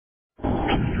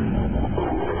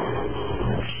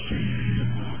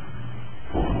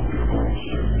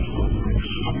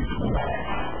Infernal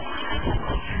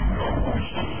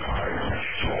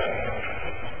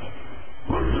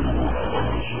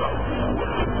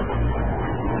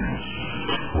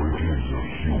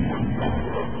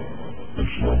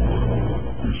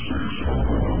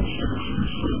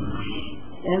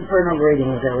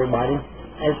greetings, everybody.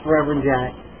 It's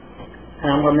Rev.Jack,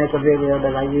 and I'm going to make a video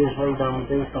that I usually don't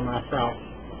do for myself.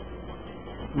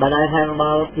 But I've had a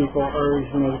lot of people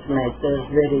urge me to make this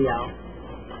video.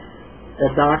 The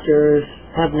doctors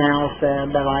have now said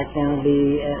that I can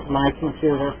be at my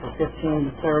computer for 15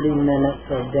 to 30 minutes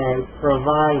a day,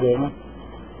 providing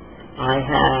I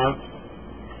have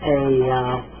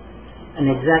an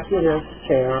executive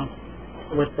chair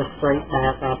with the straight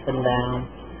back up and down,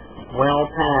 well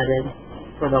padded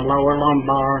for the lower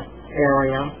lumbar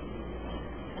area,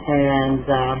 and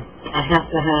I have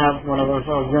to have one of those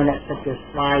little units that just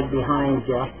slide behind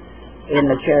you in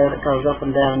the chair that goes up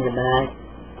and down your back,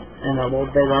 and a little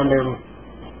bit under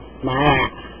my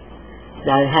ass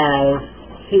that has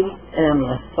heat and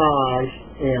massage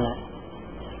in it.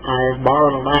 I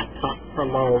borrowed a laptop for a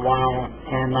little while,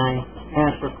 and I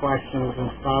answer questions and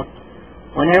stuff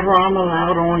whenever I'm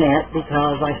allowed on it,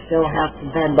 because I still have to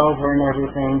bend over and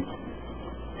everything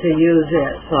to use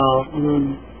it, so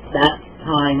that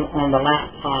time on the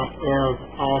laptop is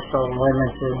also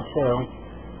limited too.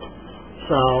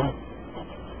 So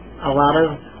a lot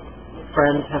of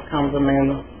friends have come to me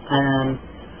and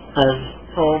have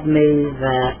told me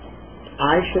that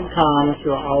I should come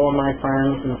to all of my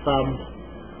friends and subs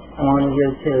on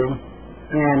YouTube,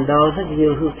 and those of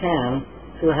you who can,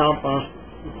 to help us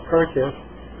purchase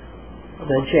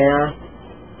the chair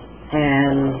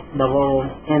and the little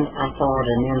I call it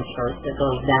an insert that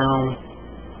goes down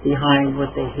behind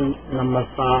with the heat and the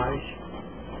massage.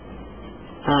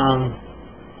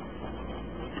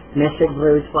 Mystic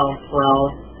Brew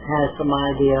 1212 has some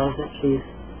ideas that she's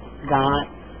got.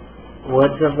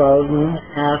 Woodsofoden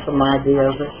has some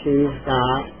ideas that she's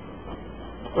got.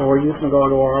 Or you can go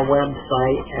to our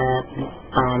website at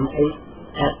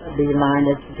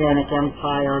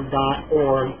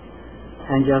theunitedsatanicempire.org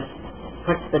and just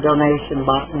click the donation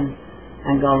button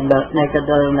and go make a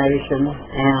donation,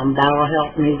 and that'll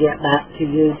help me get back to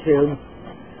YouTube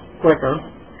quicker.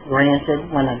 Granted,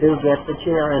 when I do get the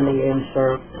chair and the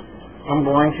insert, I'm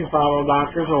going to follow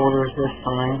doctor's orders this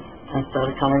time instead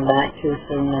of coming back too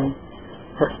soon and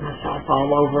hurt myself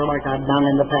all over like I've done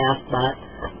in the past. But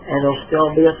it'll still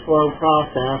be a slow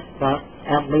process, but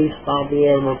at least I'll be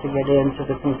able to get into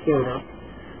the computer.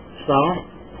 So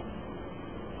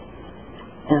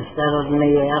instead of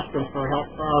me asking for help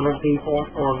for other people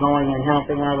or going and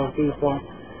helping other people,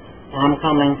 I'm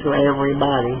coming to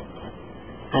everybody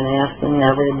and asking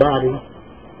everybody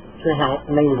to help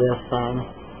me this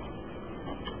time.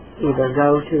 Either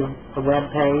go to the web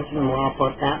page, and I'll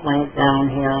put that link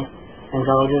down here, and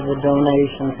go to the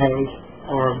donation page,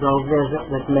 or go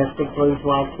visit with Mystic Brew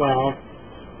 1212.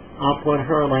 I'll put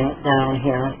her link down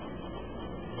here,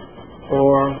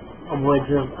 or Woods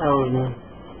of Odin.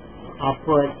 I'll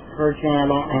put her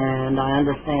channel, and I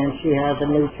understand she has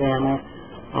a new channel.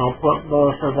 I'll put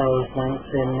both of those links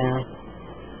in there.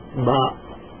 But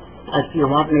if you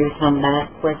want me to come back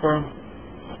quicker,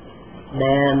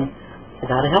 then you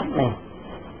gotta help me.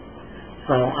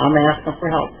 So I'm asking for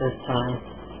help this time.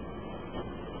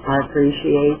 I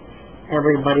appreciate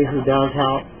everybody who does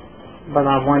help, but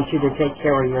I want you to take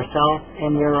care of yourself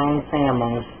and your own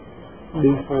families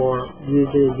before you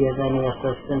do give any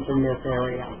assistance in this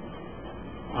area.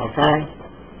 Okay?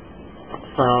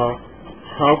 So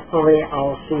hopefully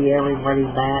I'll see everybody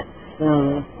back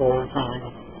soon full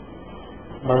time.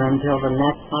 But until the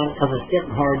next time, because it's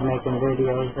getting hard making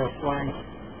videos this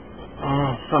way.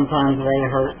 Sometimes they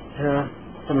hurt to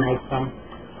make them.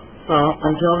 So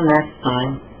until next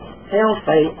time, hail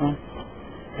Satan,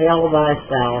 hail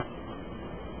thyself,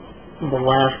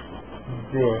 bless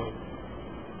thee.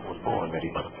 I was born ready,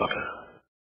 motherfucker.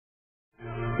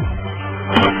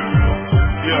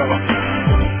 Yo,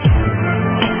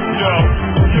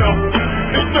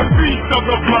 it's the beast of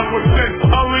the blood within.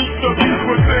 I reach the beast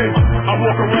within. I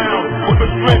walk around with the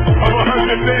strength of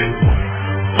 100 men.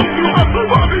 You have to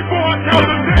run before I count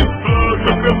the men. Blood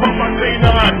dripping from my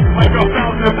canine like a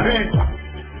fountain pen.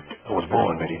 I was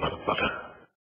born ready, motherfucker.